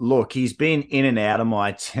 Look, he's been in and out of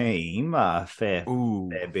my team Ooh.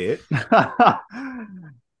 fair bit. With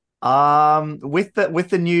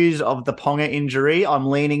the news of the Ponga injury, I'm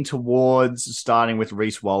leaning towards starting with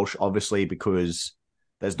Reece Walsh, obviously, because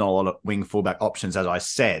there's not a lot of wing fullback options, as I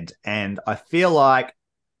said. And I feel like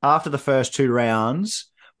after the first two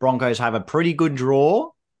rounds, Broncos have a pretty good draw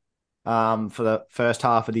for the first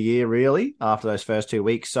half of the year, really, after those first 2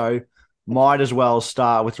 weeks. So might as well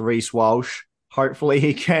start with Reece Walsh. Hopefully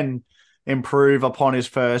he can improve upon his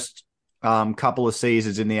first couple of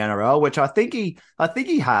seasons in the NRL, which I think he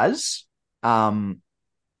has.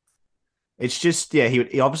 It's just, yeah,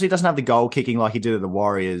 he obviously doesn't have the goal kicking like he did at the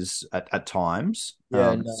Warriors at times.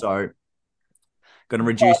 Yeah, no. So going to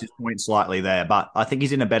reduce his points slightly there, but I think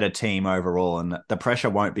he's in a better team overall, and the pressure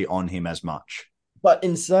won't be on him as much. But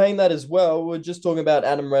in saying that as well, we're just talking about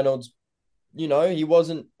Adam Reynolds. He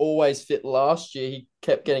wasn't always fit last year. He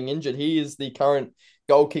kept getting injured. He is the current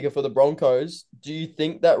goal kicker for the Broncos. Do you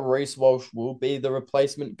think that Reece Walsh will be the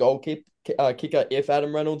replacement kicker if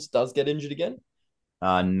Adam Reynolds does get injured again?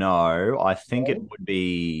 No, I think it No? would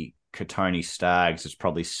be Katoni Staggs is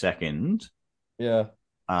probably second. Yeah.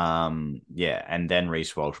 Yeah, and then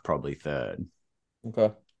Reece Walsh probably third.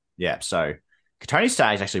 Okay. Yeah, so Katoni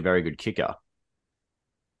Staggs is actually a very good kicker.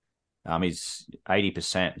 He's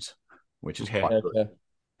 80%, which is Yeah. quite good. Okay.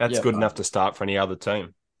 That's Yeah. good enough to start for any other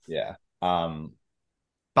team. Yeah.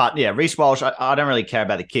 But yeah, Reece Walsh, I don't really care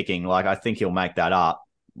about the kicking. Like, I think he'll make that up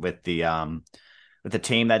with the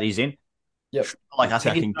team that he's in. Yep. Like, I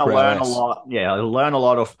think he's Attacking going to learn a prowess. lot. Yeah, he'll learn a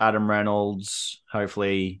lot of Adam Reynolds.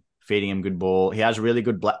 Hopefully, feeding him good ball. He has really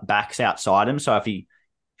good backs outside him. So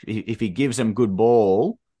if he gives him good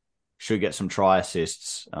ball, should get some try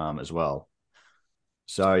assists as well.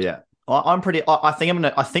 So yeah, I'm pretty. I think I'm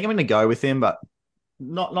gonna go with him, but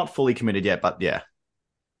not fully committed yet. But yeah,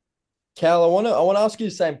 Cal, I want to ask you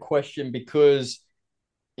the same question because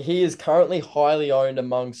he is currently highly owned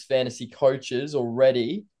amongst fantasy coaches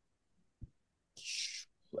already.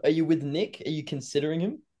 Are you with Nick? Are you considering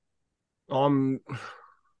him? I'm.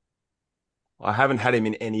 I haven't had him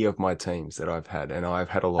in any of my teams that I've had, and I've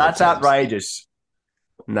had a lot that's of teams. outrageous.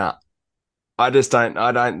 Nah, I just don't.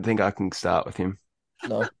 I don't think I can start with him.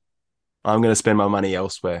 No. I'm going to spend my money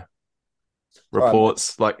elsewhere. All right,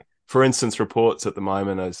 Reports, like for instance, reports at the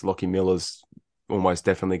moment as Lockie Miller's almost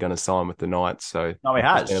definitely going to sign with the Knights. So No, he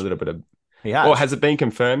there's has. been a little bit of. He has. Or has it been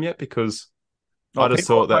confirmed yet? Because Well, I just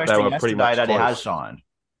people thought that they posting were pretty yesterday much that he close. has signed.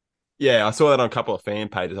 Yeah, I saw that on a couple of fan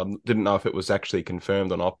pages. I didn't know if it was actually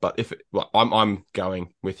confirmed or not, but I'm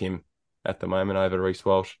going with him at the moment over Reece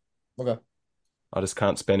Walsh. Okay. I just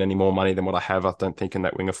can't spend any more money than what I have. I don't think in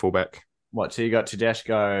that winger fullback. What? So you got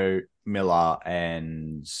Tedesco, Miller,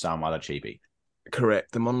 and some other cheapie.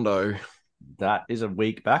 Correct, the Mondo. That is a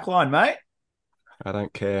weak backline, mate. I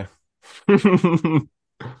don't care.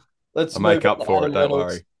 Let's I'll make move on up to for it. Adam Don't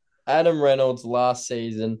Reynolds. worry. Adam Reynolds last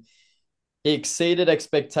season, he exceeded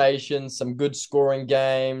expectations, some good scoring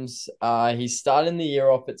games. He's starting the year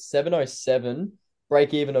off at 707,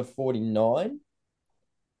 break even of 49.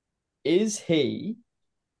 Is he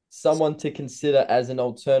someone to consider as an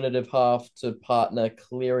alternative half to partner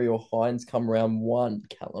Cleary or Hines come round one,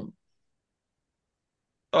 Callum?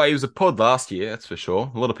 Oh, he was a pod last year, that's for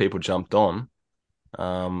sure. A lot of people jumped on.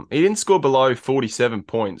 He didn't score below 47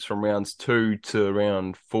 points from rounds 2 to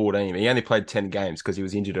round 14. He only played 10 games because he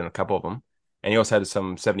was injured in a couple of them. And he also had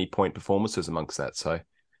some 70-point performances amongst that. So,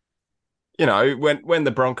 when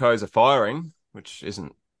the Broncos are firing, which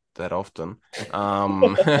isn't that often,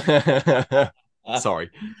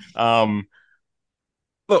 sorry.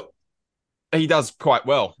 Look, he does quite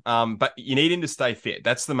well. But you need him to stay fit.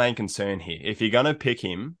 That's the main concern here. If you're going to pick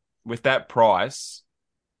him with that price,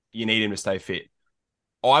 you need him to stay fit.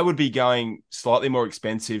 I would be going slightly more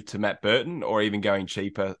expensive to Matt Burton or even going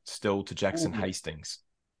cheaper still to Jackson Hastings.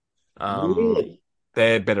 Really?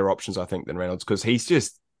 They're better options, I think, than Reynolds because he's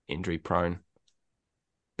just injury prone.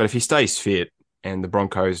 But if he stays fit and the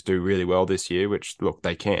Broncos do really well this year, which, look,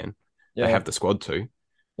 they can, Yeah. they have the squad to,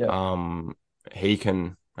 Yeah. he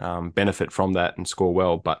can benefit from that and score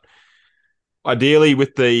well. But ideally,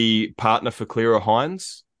 with the partner for Cleary or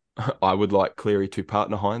Hines, I would like Cleary to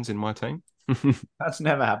partner Hines in my team. That's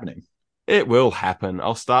never happening. It will happen.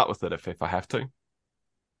 I'll start with it if I have to.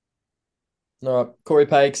 All right, Corey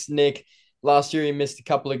Pakes, Nick. Last year he missed a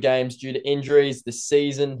couple of games due to injuries. This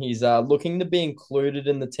season he's looking to be included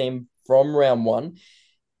in the team from round one.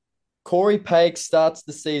 Corey Pakes starts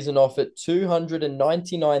the season off at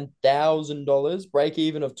 $299,000, break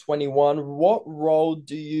even of 21. What role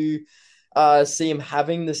do you see him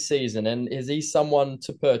having this season? And is he someone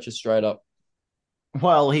to purchase straight up?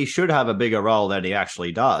 Well, he should have a bigger role than he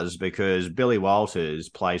actually does because Billy Walters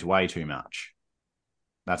plays way too much.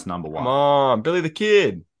 That's number one. Come on, Billy the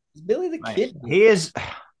Kid. Is Billy the Mate, Kid? he is.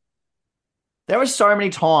 There were so many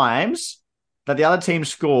times that the other team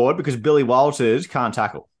scored because Billy Walters can't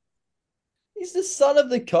tackle. He's the son of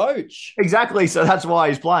the coach. Exactly. So that's why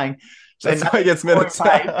he's playing. So That's why he gets minutes.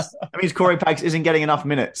 That means Corey Pakes isn't getting enough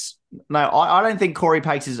minutes. No, I don't think Corey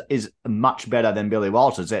Pakes is much better than Billy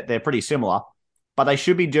Walters. They're pretty similar, but they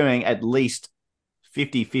should be doing at least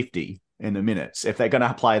 50-50 in the minutes if they're going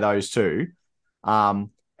to play those two.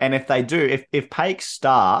 And if they do, if Pakes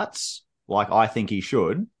starts like I think he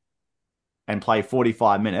should and play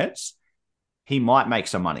 45 minutes, he might make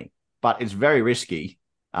some money, but it's very risky.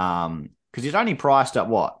 Because he's only priced at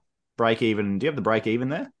what? Break even. Do you have the break even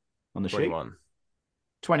there on the 21. sheet?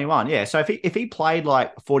 21, yeah. So if he played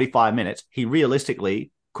like 45 minutes, he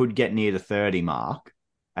realistically could get near the 30 mark,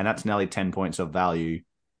 and that's nearly 10 points of value,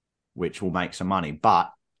 which will make some money.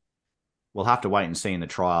 But we'll have to wait and see in the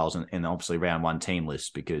trials and obviously round one team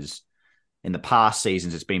list because in the past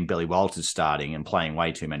seasons it's been Billy Walters starting and playing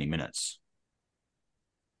way too many minutes.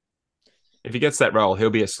 If he gets that role, he'll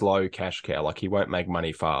be a slow cash cow. Like he won't make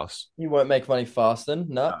money fast. He won't make money fast then.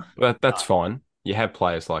 No. But that's fine. You have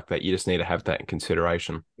players like that. You just need to have that in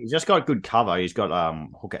consideration. He's just got good cover. He's got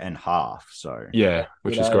hooker and half. So Yeah,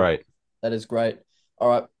 which is great. That is great. All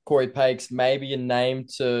right, Corey Pakes, maybe a name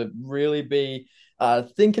to really be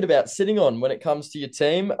thinking about sitting on when it comes to your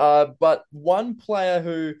team. But one player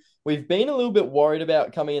who we've been a little bit worried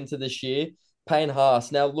about coming into this year, Payne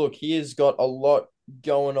Haas. Now, look, he has got a lot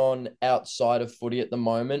going on outside of footy at the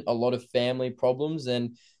moment, a lot of family problems.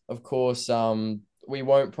 And of course, we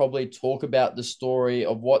won't probably talk about the story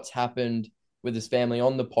of what's happened with his family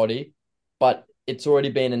on the potty, but it's already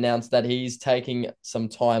been announced that he's taking some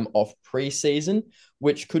time off preseason,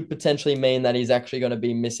 which could potentially mean that he's actually going to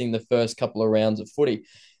be missing the first couple of rounds of footy.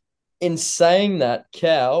 In saying that,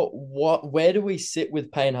 Cal, where do we sit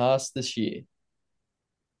with Payne Haas this year?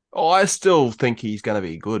 Oh, I still think he's going to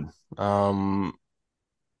be good.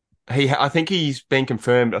 I think he's been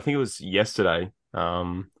confirmed. I think it was yesterday.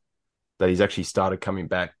 That he's actually started coming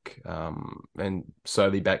back and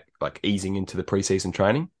slowly back, like easing into the preseason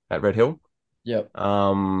training at Red Hill. Yep.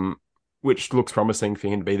 Which looks promising for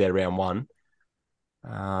him to be there round one.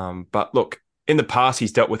 But look, in the past,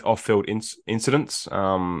 he's dealt with off-field incidents,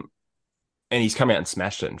 and he's come out and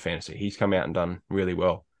smashed it in fantasy. He's come out and done really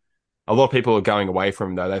well. A lot of people are going away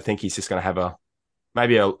from him, though. They think he's just going to have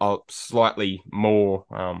maybe a slightly more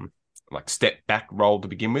like step back role to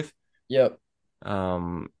begin with. Yep.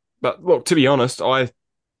 But look, to be honest, I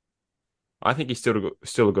think he's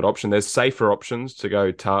still a good option. There's safer options to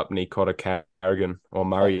go Tarpney, Cotter, Carrigan, or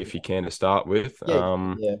Murray if you can to start with.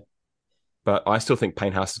 Yeah. But I still think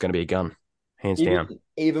Payne Haas is going to be a gun, hands down.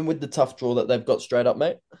 Even with the tough draw that they've got straight up,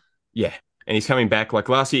 mate. Yeah, and he's coming back. Like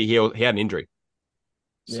last year, he had an injury,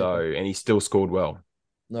 and he still scored well.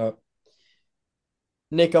 No.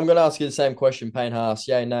 Nick, I'm going to ask you the same question. Payne Haas,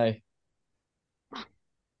 yay, no.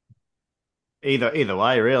 Either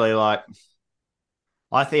way, really. Like,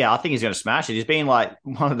 I think he's going to smash it. He's been like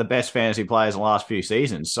one of the best fantasy players in the last few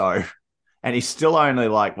seasons. So, and he's still only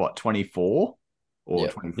like what 24 or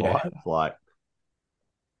 25. Yeah. Like,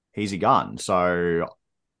 he's a gun. So,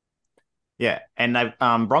 yeah. And they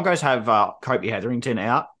Broncos have Kobe Hetherington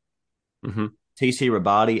out, TC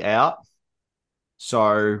Rabadi out.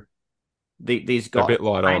 So these guys, a bit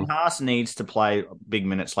light on. Haas needs to play big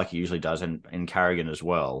minutes like he usually does, and Carrigan as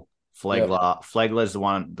well. Flegler's the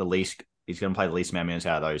one the least. He's going to play the least amount of minutes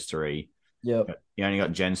out of those three. Yep. You only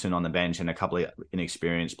got Jensen on the bench and a couple of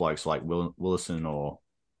inexperienced blokes like Willison or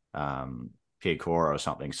Pierre Cora or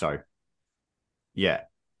something. So, yeah,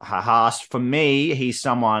 Haas, for me, he's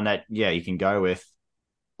someone that, you can go with.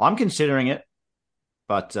 I'm considering it,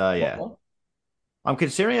 but, I'm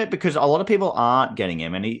considering it because a lot of people aren't getting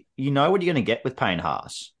him, and you know what you're going to get with Payne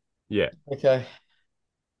Haas. Yeah. Okay.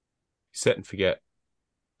 Set and forget,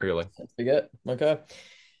 really. Set and forget. Okay.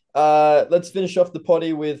 Let's finish off the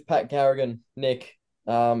potty with Pat Carrigan. Nick,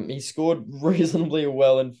 he scored reasonably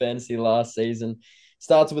well in fantasy last season.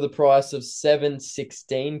 Starts with a price of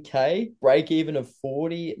 $716K, break even of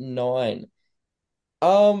 49.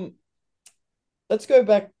 let's go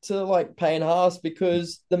back to like Payne Haas,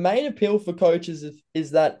 because the main appeal for coaches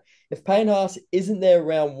is that if Payne Haas isn't there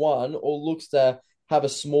round one or looks to have a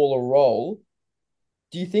smaller role,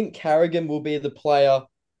 do you think Carrigan will be the player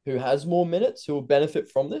who has more minutes who will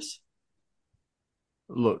benefit from this?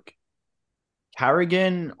 Look,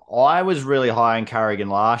 Carrigan, I was really high on Carrigan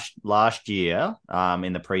last year,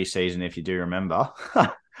 in the preseason, if you do remember.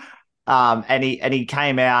 And he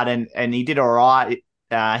came out and he did all right.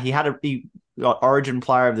 He got Origin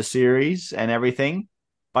Player of the Series and everything,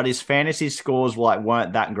 but his fantasy scores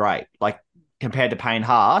weren't that great. Like compared to Payne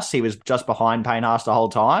Haas, he was just behind Payne Haas the whole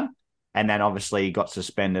time, and then obviously he got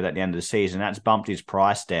suspended at the end of the season. That's bumped his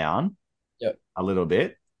price down a little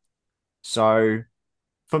bit. So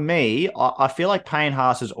for me, I feel like Payne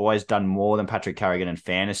Haas has always done more than Patrick Carrigan in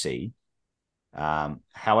fantasy.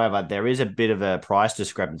 However, there is a bit of a price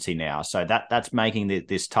discrepancy now, so that's making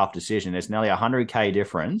this tough decision. There's nearly 100K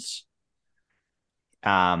difference,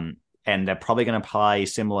 and they're probably going to play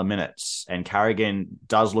similar minutes. And Carrigan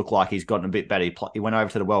does look like he's gotten a bit better. He went over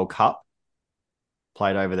to the World Cup,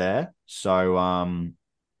 played over there, so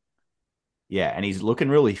yeah, and he's looking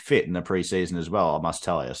really fit in the preseason as well, I must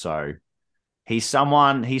tell you. So he's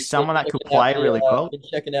someone that could play really well. Been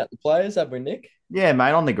checking out the players, have we, Nick? Yeah,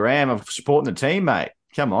 mate, on the gram of supporting the team, mate.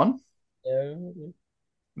 Come on. Yeah.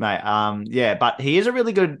 Mate, yeah, but he's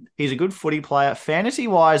a good footy player. Fantasy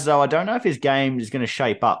wise, though, I don't know if his game is going to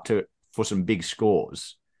shape up for some big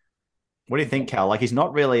scores. What do you think, Cal? Like, he's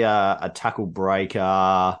not really a tackle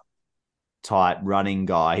breaker type running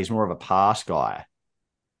guy. He's more of a pass guy.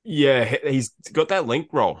 Yeah, he's got that link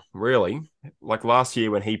role, really. Like last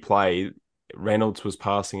year when he played, Reynolds was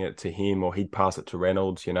passing it to him, or he'd pass it to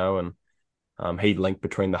Reynolds, and he'd link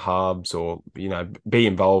between the halves, or, be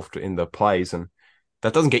involved in the plays. And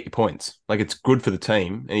that doesn't get you points. Like, it's good for the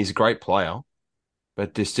team, and he's a great player,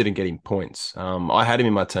 but just didn't get him points. I had him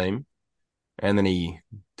in my team, and then he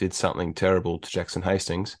did something terrible to Jackson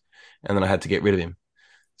Hastings, and then I had to get rid of him.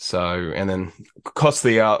 So, and then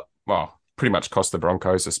pretty much cost the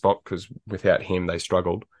Broncos a spot, because without him, they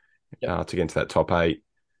struggled to get into that top 8.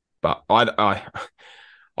 But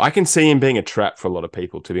I can see him being a trap for a lot of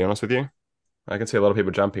people, to be honest with you. I can see a lot of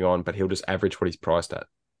people jumping on, but he'll just average what he's priced at.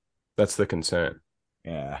 That's the concern.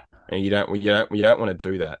 Yeah. And you don't want to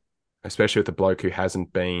do that, especially with a bloke who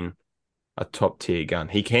hasn't been a top tier gun.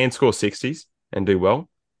 He can score 60s and do well,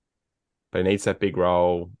 but he needs that big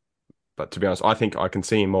role. But to be honest, I think I can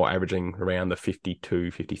see him more averaging around the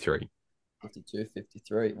 52, 53. 52,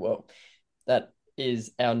 53. Well, that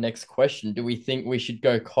is our next question. Do we think we should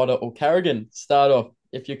go Cotter or Carrigan? Start off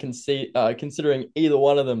if you can see considering either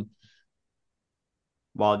one of them.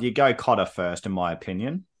 Well, you go Cotter first, in my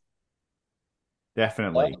opinion.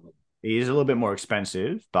 Definitely. He is a little bit more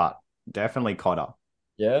expensive, but definitely Cotter.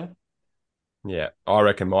 Yeah? Yeah, I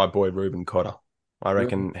reckon my boy Ruben Cotter. I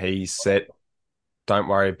reckon he's set. Don't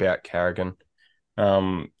worry about Carrigan.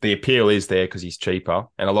 The appeal is there because he's cheaper,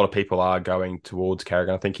 and a lot of people are going towards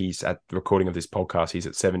Carrigan. I think he's, at the recording of this podcast, he's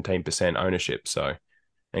at 17% ownership. So,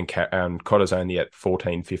 and Cotter's only at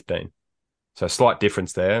 14, 15. So a slight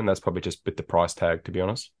difference there, and that's probably just with the price tag, to be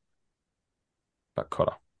honest. But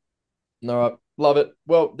Cotter. All right. Love it.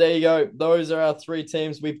 Well, there you go. Those are our 3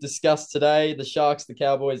 teams we've discussed today: the Sharks, the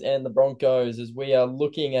Cowboys, and the Broncos, as we are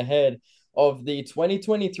looking ahead of the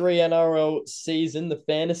 2023 NRL season, the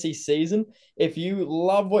fantasy season. If you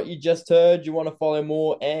love what you just heard, you want to follow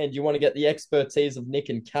more, and you want to get the expertise of Nick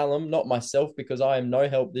and Callum, not myself, because I am no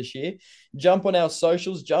help this year, jump on our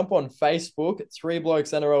socials, jump on Facebook, 3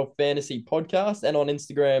 Blokes NRL Fantasy Podcast, and on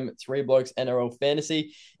Instagram, 3 Blokes NRL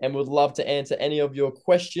Fantasy, and would love to answer any of your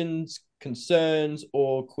questions, concerns,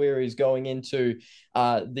 or queries going into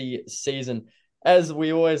the season. As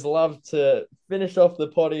we always love to finish off the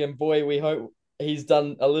potty, and boy, we hope he's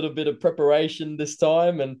done a little bit of preparation this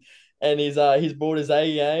time, and he's brought his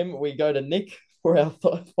A game. We go to Nick for our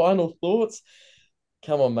final thoughts.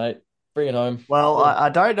 Come on, mate, bring it home. Well, I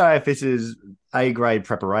don't know if this is A grade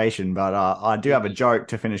preparation, but I do have a joke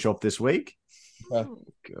to finish off this week. Oh,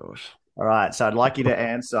 gosh. All right, so I'd like you to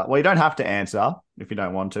answer. Well, you don't have to answer if you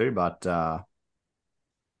don't want to, but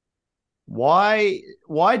why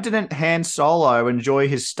didn't Han Solo enjoy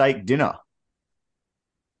his steak dinner?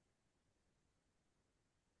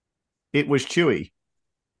 It was chewy.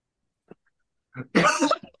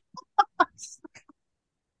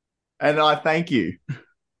 And I thank you.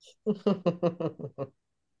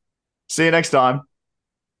 See you next time.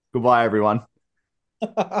 Goodbye, everyone.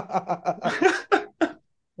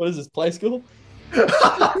 What is this, play school?